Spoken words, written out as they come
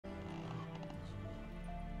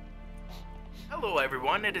Hello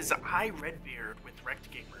everyone, it is I, RedBeard, with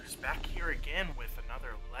WreckedGamers, back here again with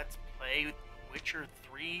another Let's Play The Witcher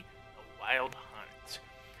 3, The Wild Hunt.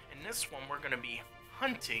 In this one, we're going to be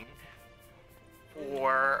hunting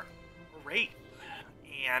for Wraith,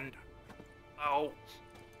 and, well,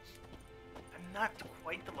 I'm not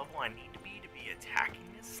quite the level I need to be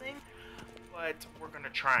attacking this thing, but we're going to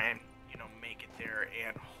try and, make it there,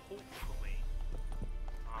 and hopefully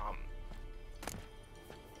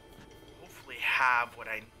have what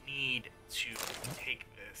I need to take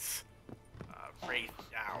this Wraith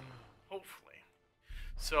down, hopefully.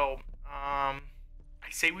 So, I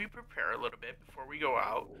say we prepare a little bit before we go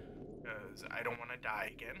out, because I don't want to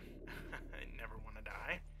die again. I never want to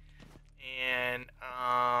die. And,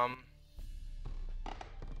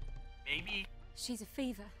 maybe... She's a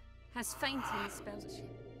fever. Has fainting spells.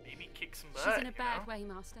 Maybe kick some butt, She's in a bad way,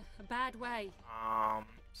 Master. A bad way.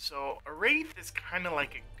 So a Wraith is kind of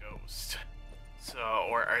like a ghost. So,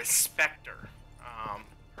 or a specter,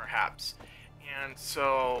 perhaps. And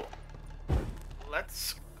so,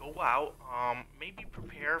 let's go out, maybe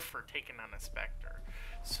prepare for taking on a specter.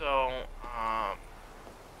 So,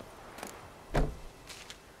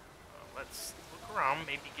 let's look around,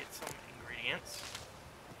 maybe get some ingredients.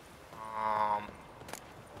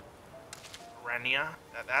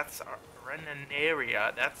 That's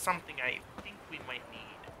Renenaria, that's something I think we might need.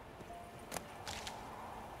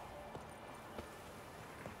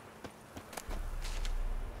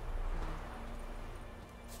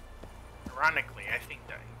 Ironically, I think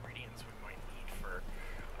the ingredients we might need for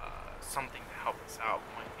something to help us out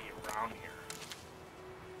might be around here.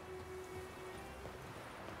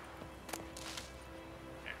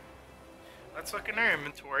 Okay. Let's look in our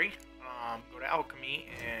inventory, go to alchemy,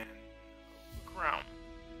 and look around.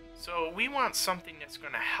 So we want something that's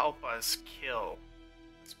going to help us kill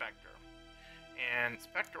the specter. And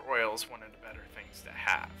specter oil is one of the better things to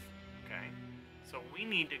have. Okay? So we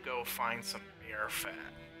need to go find some bear fat.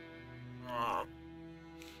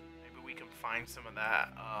 Maybe we can find some of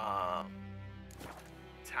that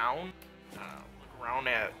town. Look around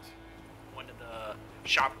at one of the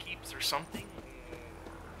shopkeepers or something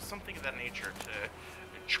of that nature to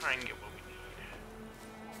try and get what we need.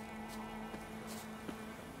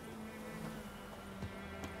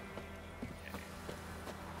 Okay.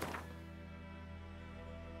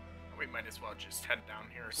 We might as well just head down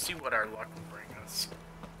here, see what our luck will bring us.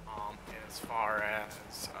 As far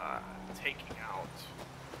as taking out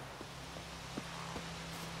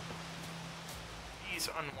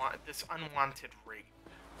this unwanted Wraith.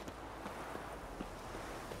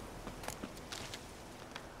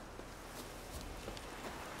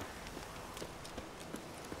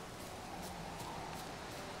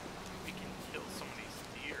 We can kill some of these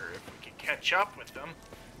deer if we can catch up with them.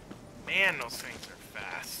 Man, those things are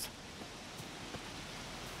fast.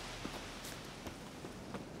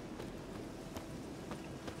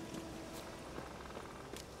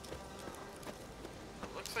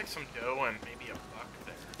 Like some doe and maybe a buck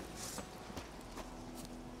there.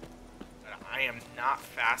 But I am not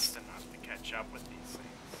fast enough to catch up with these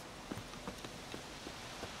things.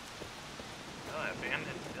 Oh,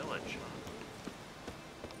 abandoned village.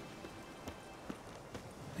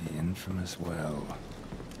 The infamous well.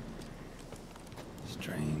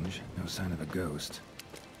 Strange. No sign of a ghost.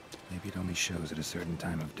 Maybe it only shows at a certain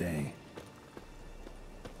time of day.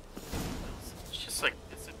 It's just like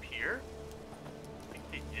disappear?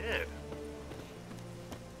 Did.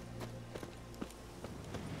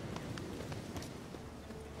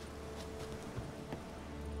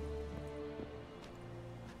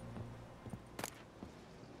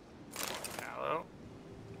 Tallow.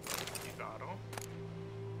 Bottle.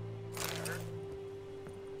 Butter.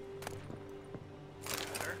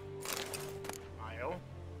 Butter. Mile.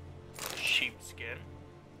 Sheepskin.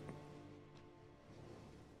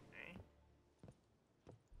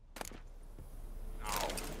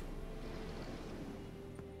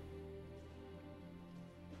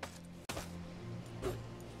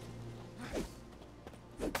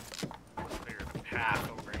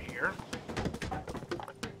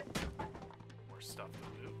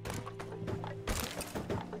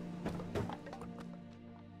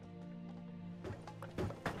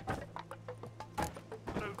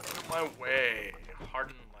 My way.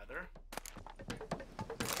 Hardened leather.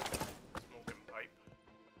 Smoking pipe.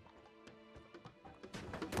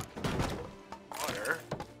 Water.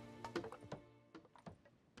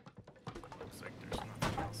 Looks like there's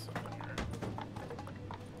nothing else in here.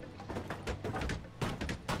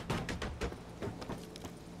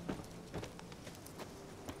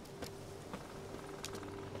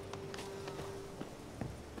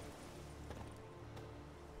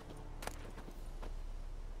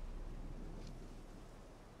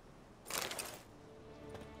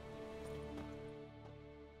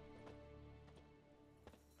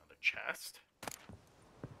 chest.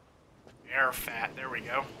 Air fat, there we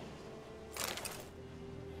go.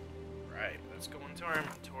 Right, let's go into our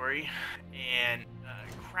inventory and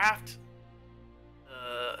craft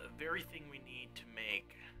the very thing we need to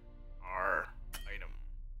make our item.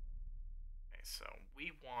 Okay, so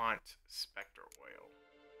we want spectre oil.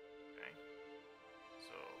 Okay,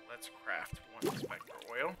 so let's craft 1 spectre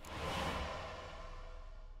oil.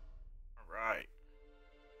 Alright.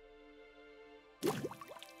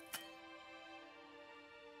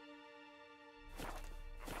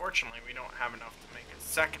 Unfortunately, we don't have enough to make a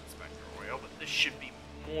second spectre oil, but this should be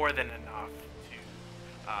more than enough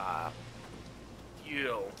to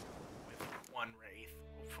deal with 1 Wraith.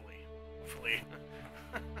 Hopefully.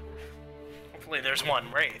 Hopefully there's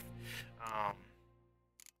 1 Wraith that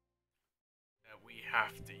we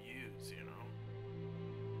have to use, you know.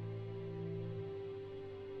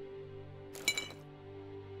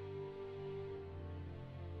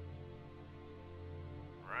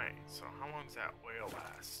 Right, so how long does that oil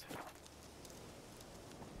last?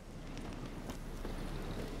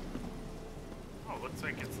 Oh, looks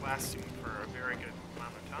like it's lasting for a very good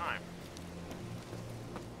amount of time.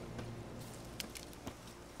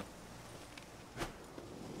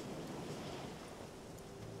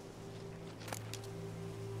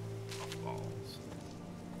 Balls.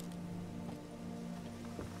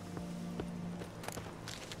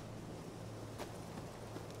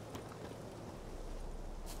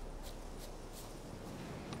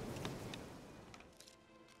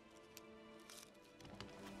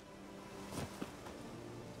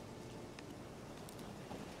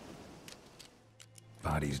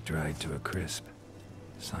 Body's dried to a crisp.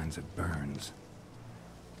 Signs of burns.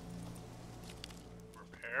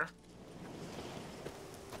 Repair.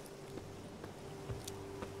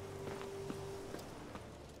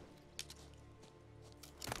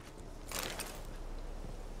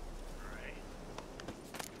 Alright.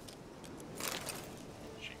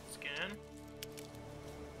 Sheepskin.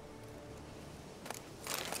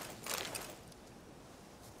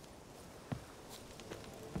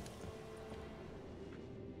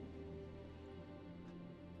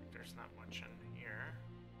 There's not much in here.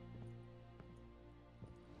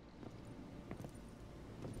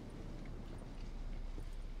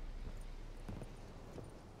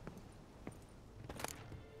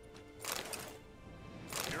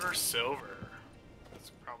 Pure silver.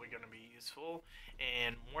 That's probably going to be useful,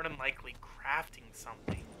 and more than likely crafting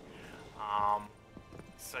something,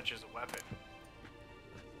 such as a weapon.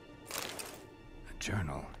 A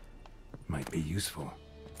journal. Might be useful.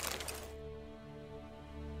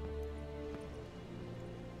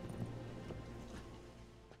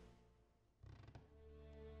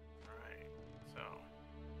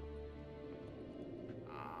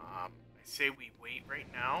 I say we wait right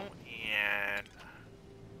now and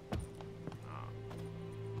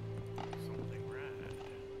something red.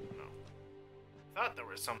 No, I thought there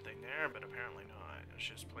was something there, but apparently not. I was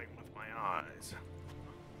just playing with my eyes.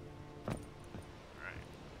 Alright.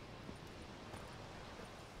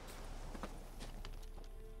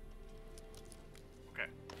 Okay,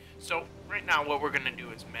 so right now what we're gonna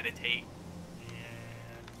do is meditate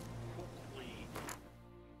and hopefully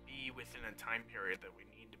be within a time period that we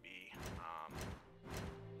need to be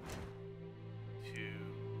to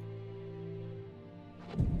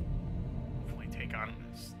hopefully take on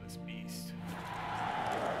this beast.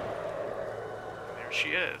 And there she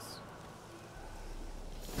is.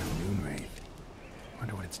 A moon wraith.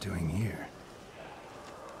 Wonder what it's doing here.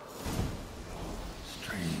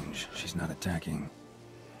 Strange. She's not attacking.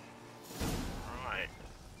 Alright.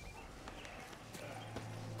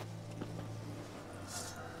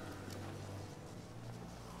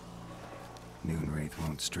 Noon wraith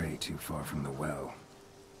won't stray too far from the well.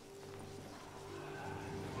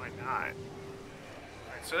 Why not?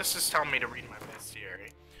 Alright, so this is telling me to read my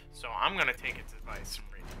bestiary. So I'm gonna take its advice and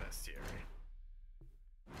read the bestiary.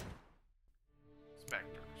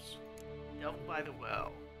 Specters. Dealt by the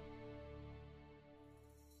well.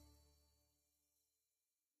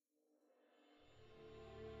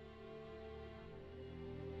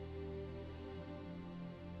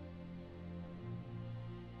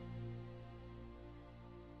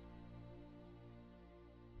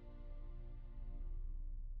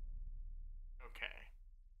 Okay.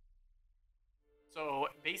 So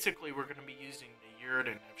basically we're going to be using the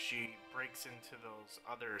Yurden if she breaks into those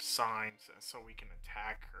other signs so we can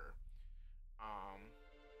attack her.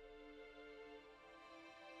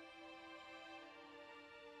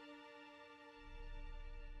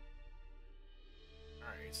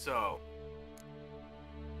 Alright, so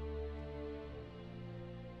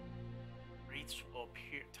Wraiths will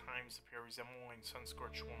times appear resembling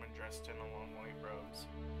sun-scorched woman dressed in a long white robes.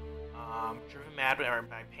 Driven mad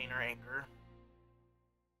by pain or anger.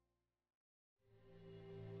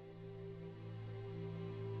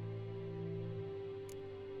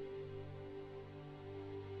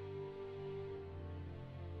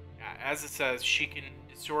 Yeah, as it says, she can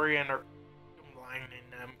disorient or combine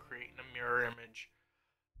in them, creating a mirror image.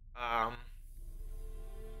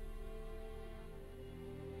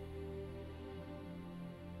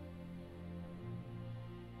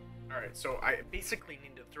 Alright, so I basically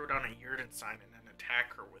need to throw down a Yurden sign and then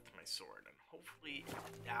attack her with my sword, and hopefully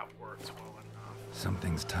that works well enough.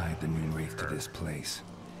 Something's tied the new Wraith to this place.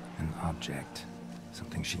 An object.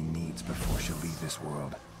 Something she needs before she'll leave this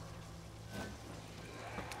world.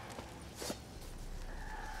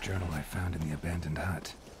 Journal I found in the abandoned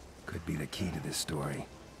hut. Could be the key to this story.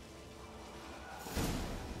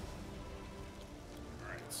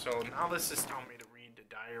 Alright, so now this is telling me to read the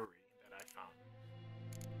diary that I found.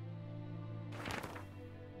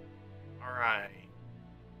 Alright.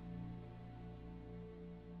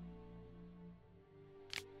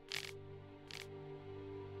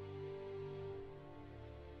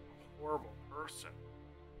 A horrible person.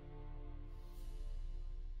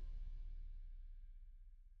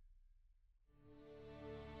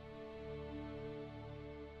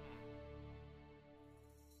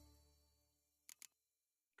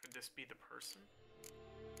 Could this be the person?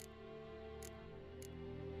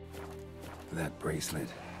 That bracelet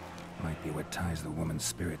might be what ties the woman's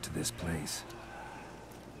spirit to this place.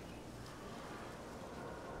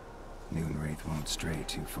 Noon Wraith won't stray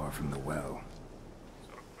too far from the well.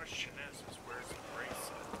 So the question is where's the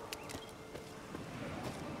bracelet?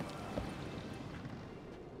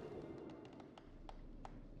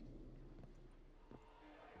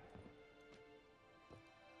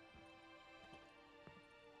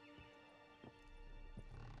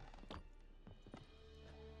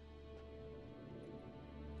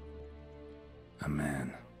 A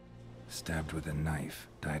man, stabbed with a knife,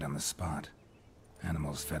 died on the spot.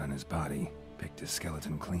 Animals fed on his body, picked his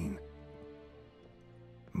skeleton clean.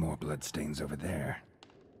 More bloodstains over there,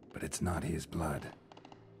 but it's not his blood.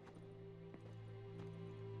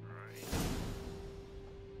 Right.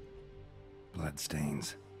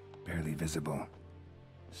 Bloodstains, barely visible.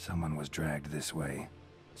 Someone was dragged this way,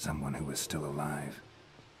 someone who was still alive.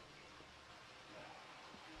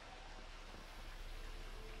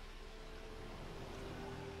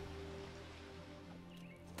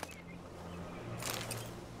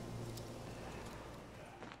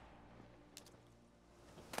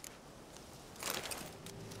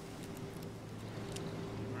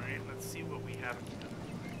 See what we have in the other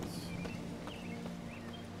place.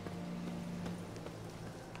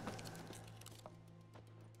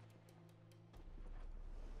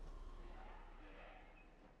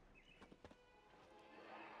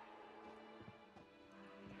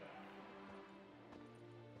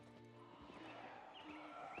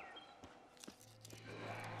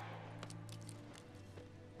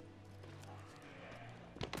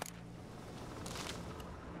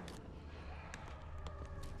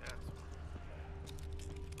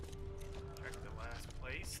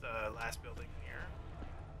 The last building here.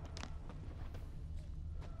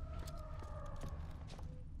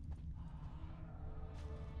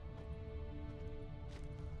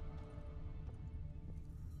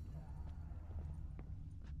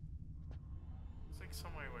 Looks like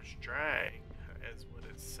somebody was dragged, as what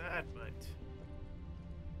it said, but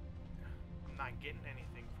I'm not getting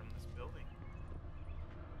anything from this building.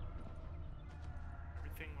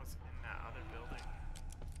 Everything was in that other building.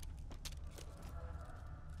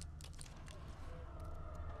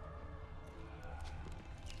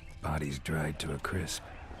 Bodies dried to a crisp.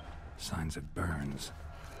 Signs of burns.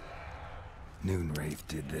 Noon Wraith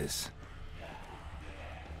did this.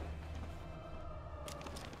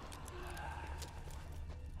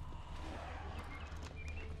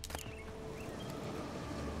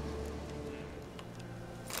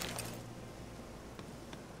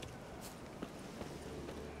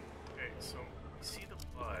 Okay, so we see the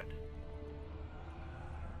blood.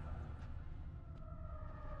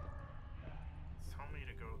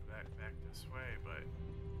 Back this way, but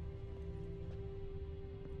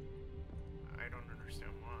I don't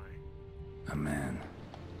understand why. A man,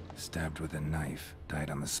 stabbed with a knife, died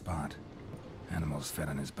on the spot. Animals fed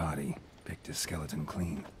on his body, picked his skeleton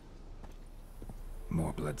clean.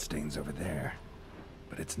 More bloodstains over there,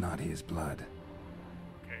 but it's not his blood.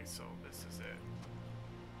 Okay, so this is it.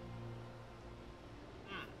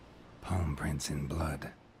 Palm prints in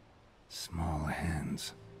blood. Small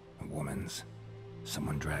hands. A woman's.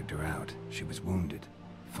 Someone dragged her out. She was wounded.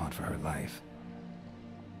 Fought for her life.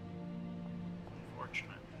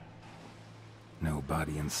 No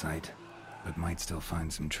body in sight, but might still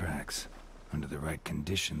find some tracks. Under the right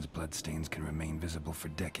conditions, bloodstains can remain visible for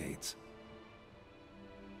decades.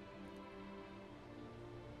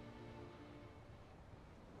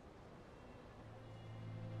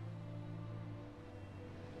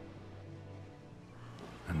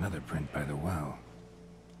 Another print by the well.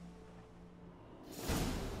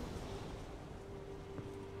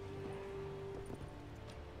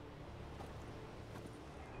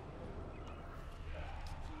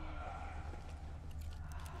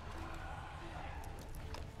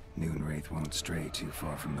 Noon Wraith won't stray too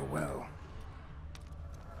far from the well.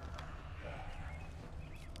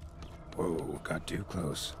 Whoa, got too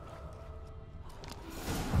close.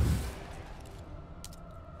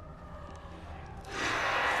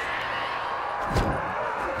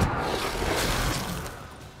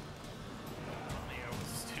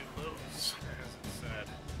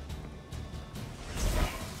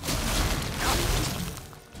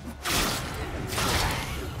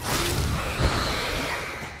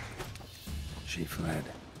 She fled,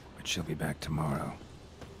 but she'll be back tomorrow.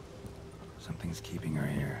 Something's keeping her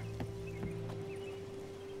here.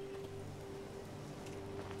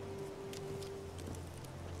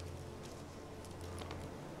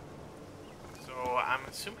 So I'm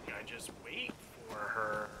assuming I just wait for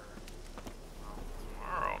her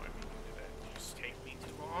tomorrow. I mean, did that just take me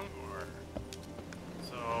too long, or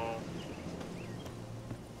so?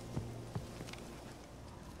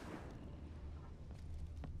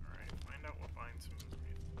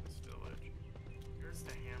 Here's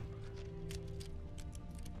the hammer.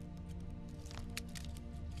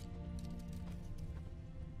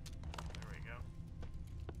 There we go.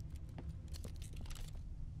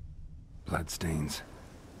 Bloodstains.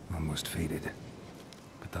 Almost faded.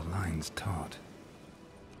 But the line's taut.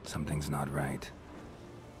 Something's not right.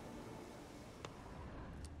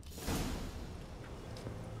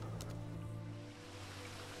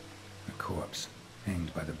 A corpse,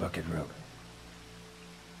 hanged by the bucket rope.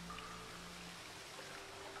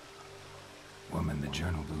 Woman the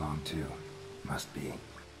journal belonged to. Must be.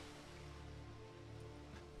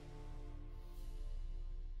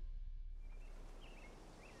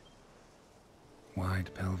 Wide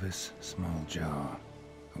pelvis, small jaw.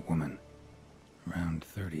 A woman. Around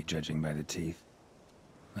 30, judging by the teeth.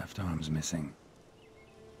 Left arm's missing.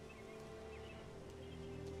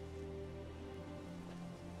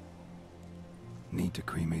 Need to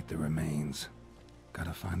cremate the remains.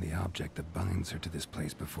 Gotta find the object that binds her to this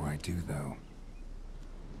place before I do, though.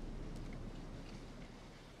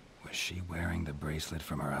 Was she wearing the bracelet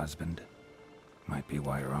from her husband? Might be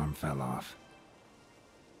why her arm fell off.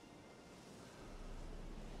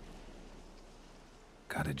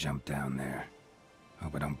 Gotta jump down there.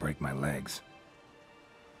 Hope I don't break my legs.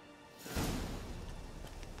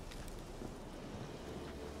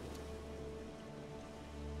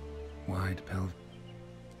 Wide pelvis.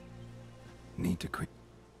 Need to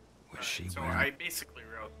Was she so wearing... I basically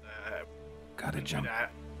wrote that. Gotta jump.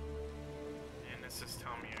 That, and this is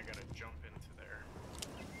telling me I gotta jump into there.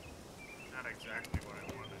 Not exactly what I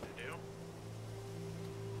wanted to do.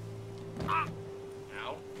 Ah!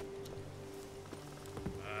 Ow.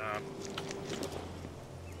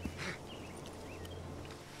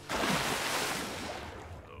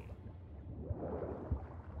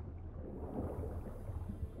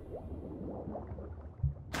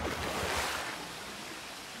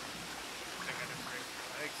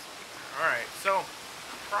 Alright, so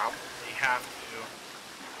probably have to go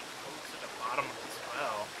to the bottom of this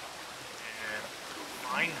well and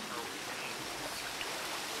find her wings.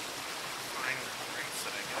 Find the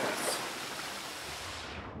bracelet, I guess.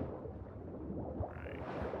 Right.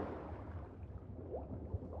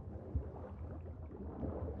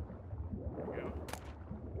 There we go.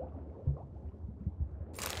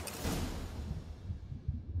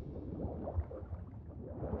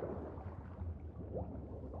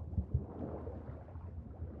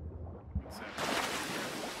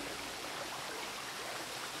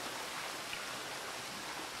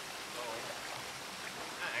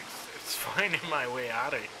 Finding my way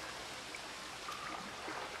out of here.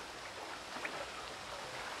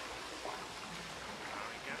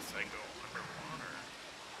 I guess I go underwater.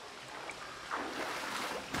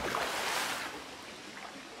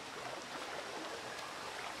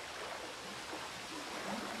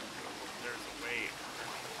 There's a way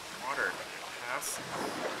underneath water to get past this.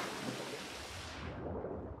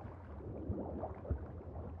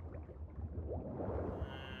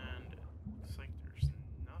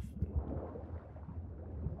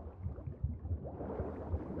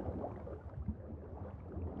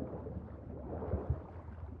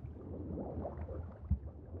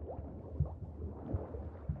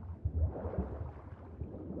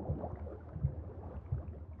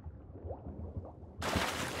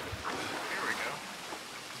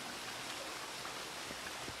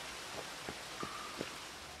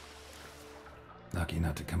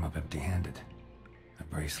 not to come up empty-handed. A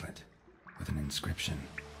bracelet with an inscription.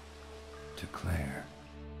 To Claire,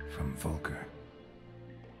 from Volker.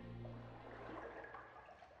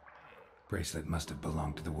 Bracelet must have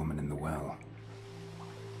belonged to the woman in the well.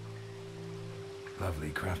 Lovely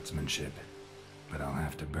craftsmanship, but I'll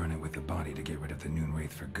have to burn it with the body to get rid of the Noon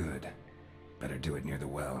Wraith for good. Better do it near the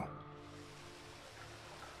well.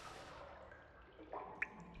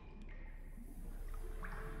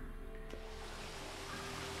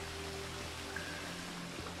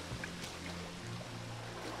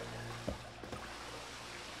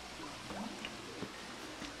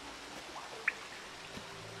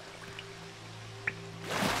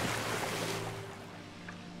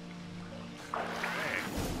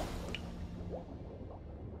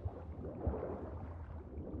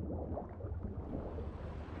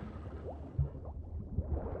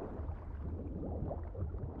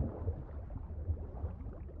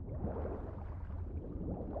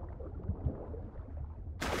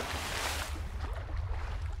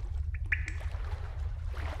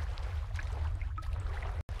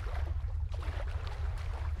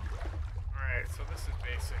 So this is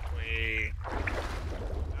basically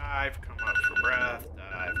dive, come up for breath,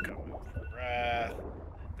 dive, come up for breath,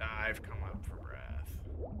 dive, come up for breath.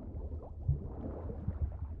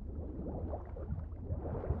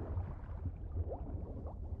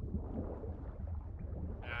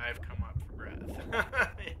 Dive, come up for breath.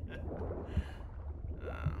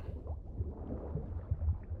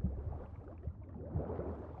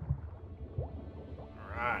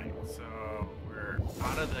 Alright, so we're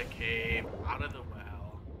out of the cave, out of the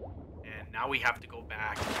well, and now we have to go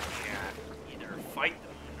back and either fight the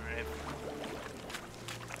Moon Wraith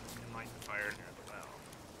and light the fire near the well.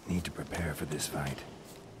 Need to prepare for this fight.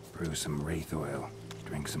 Brew some Wraith oil,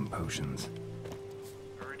 drink some potions.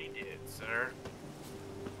 Already did, sir.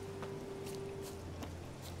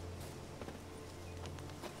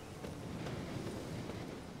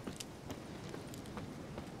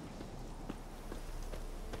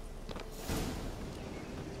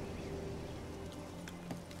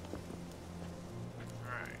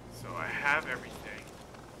 Have everything.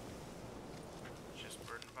 Just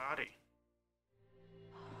burn the body.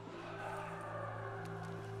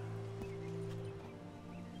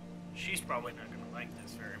 She's probably not going to like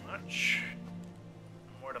this very much.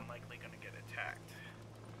 I'm more than likely going to get attacked.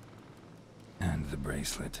 And the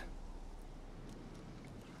bracelet.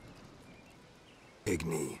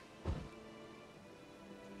 Igni.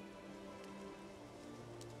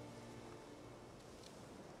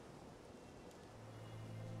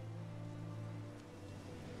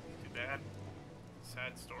 Bad.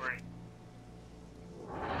 Sad story.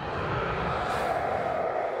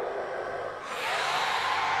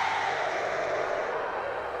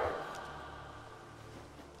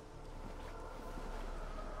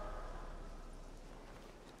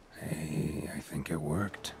 Hey, I think it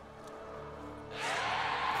worked.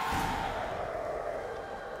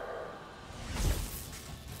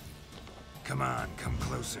 Come on, come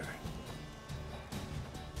closer.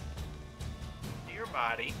 Dear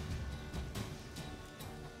body.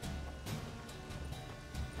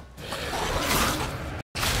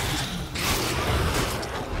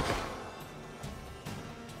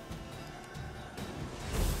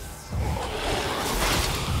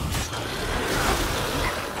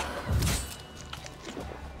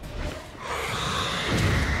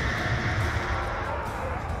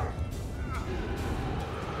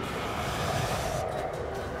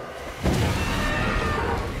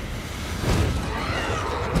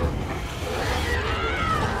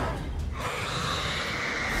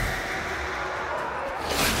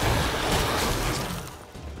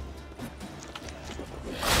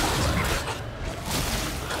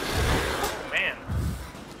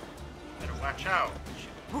 Watch out. She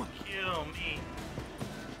will kill me.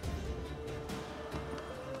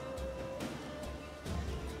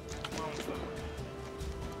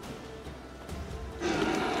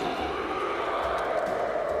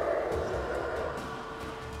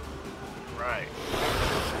 Right.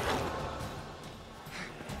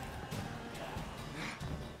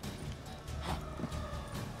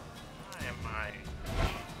 Why am I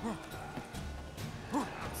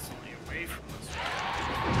constantly away from this one?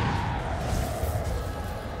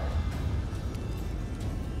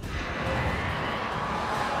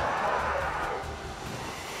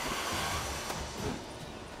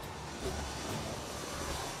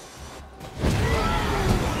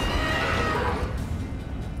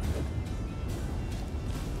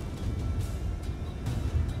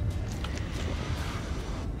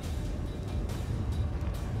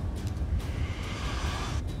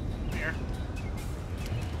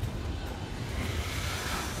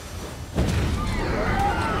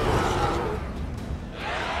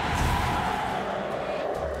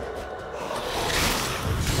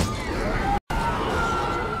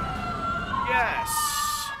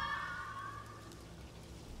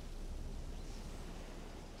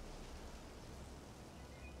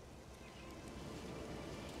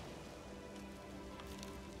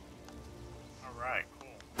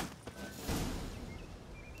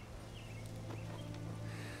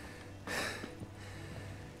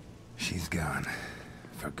 gone.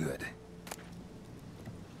 For good.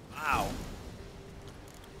 Wow.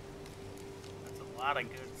 That's a lot of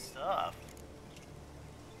good stuff.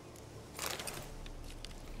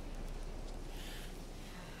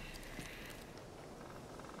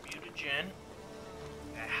 Mutagen.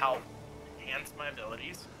 That help enhance my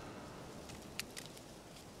abilities.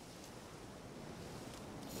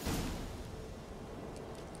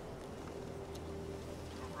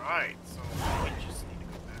 Alright, so we just need to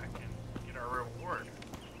go back and get our reward.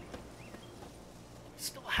 We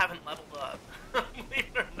still haven't leveled up, believe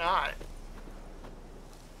it or not.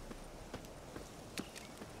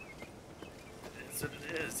 It is what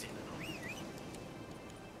it is, you know.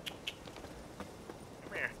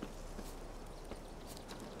 Come here.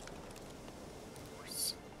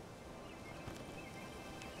 Horse.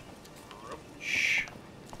 Roach.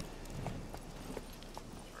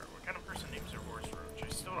 Sorry, what kind of person names their horse Roach?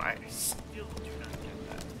 I still do not get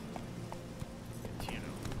that. It's, you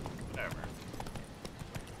know, whatever.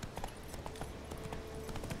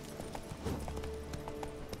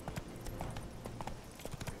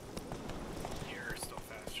 You're still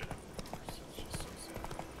faster than the horse. It's just so sad.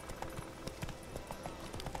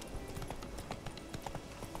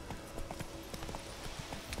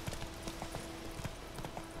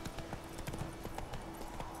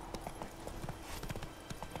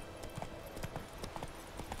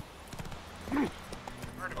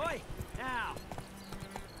 Oi! Now!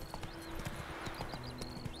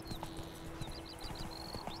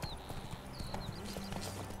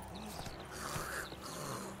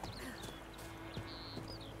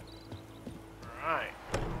 Alright,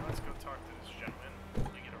 let's go talk to this gentleman to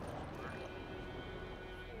get a reward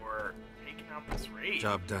for taking out this raid.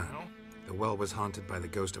 Job done. You know? The well was haunted by the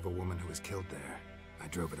ghost of a woman who was killed there. I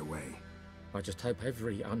drove it away. I just hope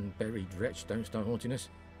every unburied wretch don't start haunting us.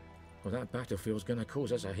 Well, that battlefield's gonna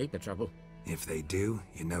cause us a heap of trouble. If they do,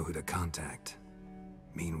 you know who to contact.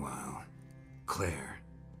 Meanwhile, Claire,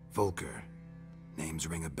 Volker, names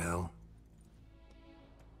ring a bell?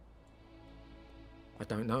 I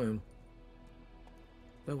don't know him.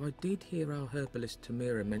 Though I did hear our herbalist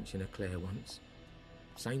Tamira mention a Claire once.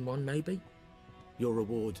 Same one, maybe? Your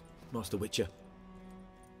reward, Master Witcher.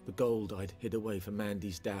 The gold I'd hid away for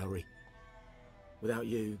Mandy's dowry. Without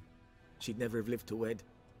you, she'd never have lived to wed.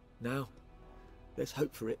 Now, let's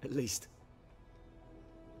hope for it, at least.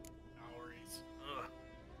 Dowries. Ugh.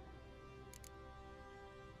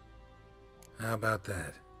 How about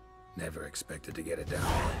that? Never expected to get it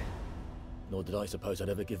down. Nor did I suppose I'd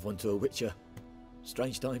ever give one to a Witcher.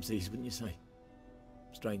 Strange times these, wouldn't you say?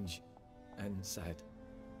 Strange and sad.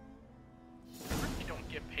 I really don't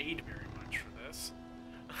get paid very much for this.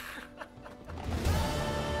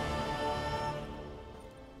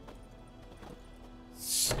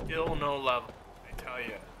 Still no level, I tell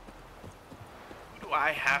you. Who do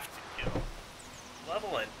I have to kill?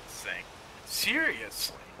 Level in this thing.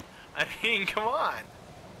 Seriously. I mean, come on.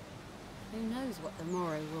 Who knows what the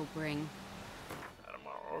morrow will bring?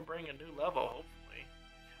 Tomorrow we'll bring a new level, hopefully.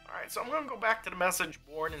 Alright, so I'm going to go back to the message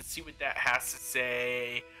board and see what that has to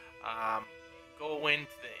say. Go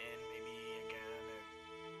into the inn maybe again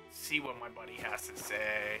and see what my buddy has to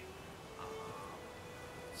say.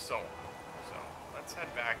 So on. So let's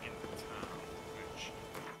head back into town, which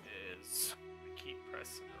is, I keep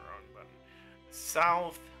pressing the wrong button,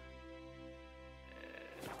 south,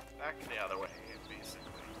 back the other way, basically.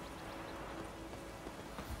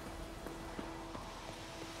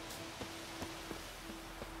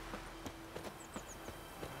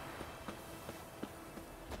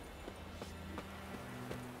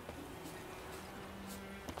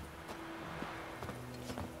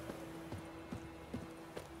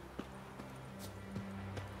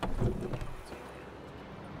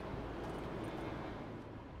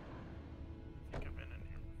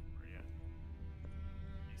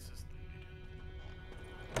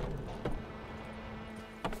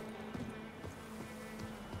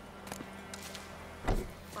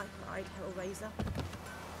 Hellraiser.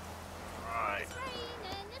 Right. It's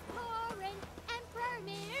raining, it's pouring, Emperor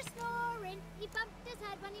Mir snoring. He bumped his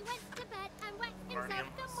head when he went to bed and wet himself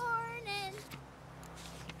the morning.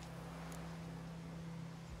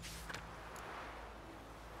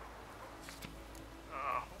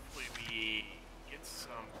 Hopefully we get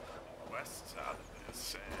some quests out of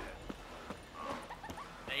this and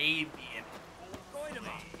maybe an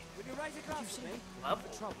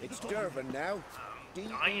level. It's Durban now.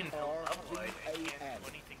 Dying to level, I can't do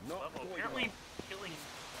anything to level. Apparently killing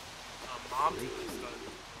mobs is really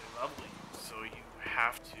leveling, so you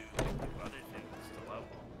have to do other things to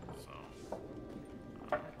level. So,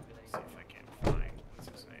 let's see if I can find, what's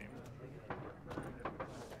his name?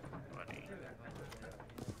 Buddy.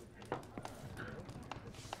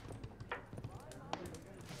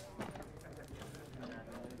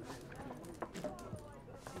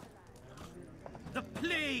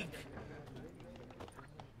 speak!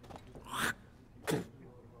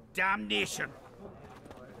 Damnation!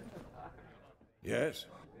 Yes?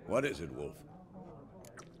 What is it, Wolf?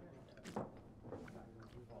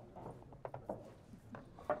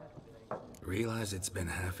 Realize it's been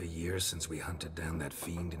half a year since we hunted down that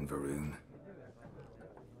fiend in Varun?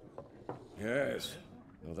 Yes.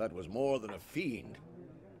 Well, that was more than a fiend.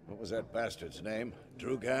 What was that bastard's name?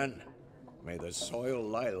 Drugan? May the soil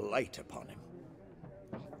lie light upon him.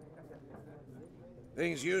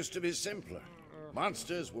 Things used to be simpler.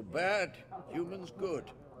 Monsters were bad, humans good.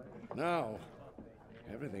 Now,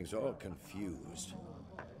 everything's all confused.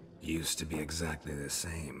 Used to be exactly the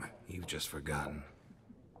same. You've just forgotten.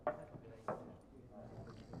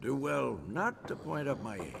 Do well not to point up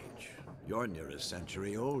my age. You're near a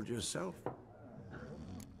century old yourself. Oh,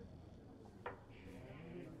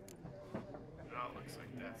 looks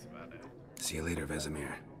like that's about it. See you later,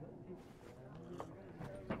 Vesemir.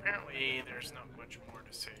 Apparently, there's not much more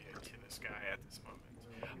to say to this guy at this moment.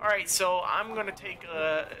 Alright, so I'm going to take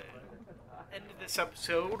end of this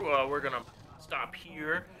episode. We're going to stop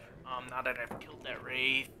here. Now that I've killed that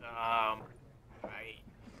Wraith, I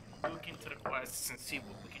look into the quests and see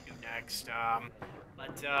what we can do next.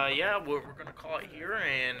 Yeah, we're going to call it here,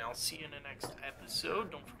 and I'll see you in the next episode.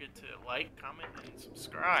 Don't forget to like, comment, and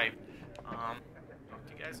subscribe. Talk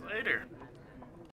to you guys later.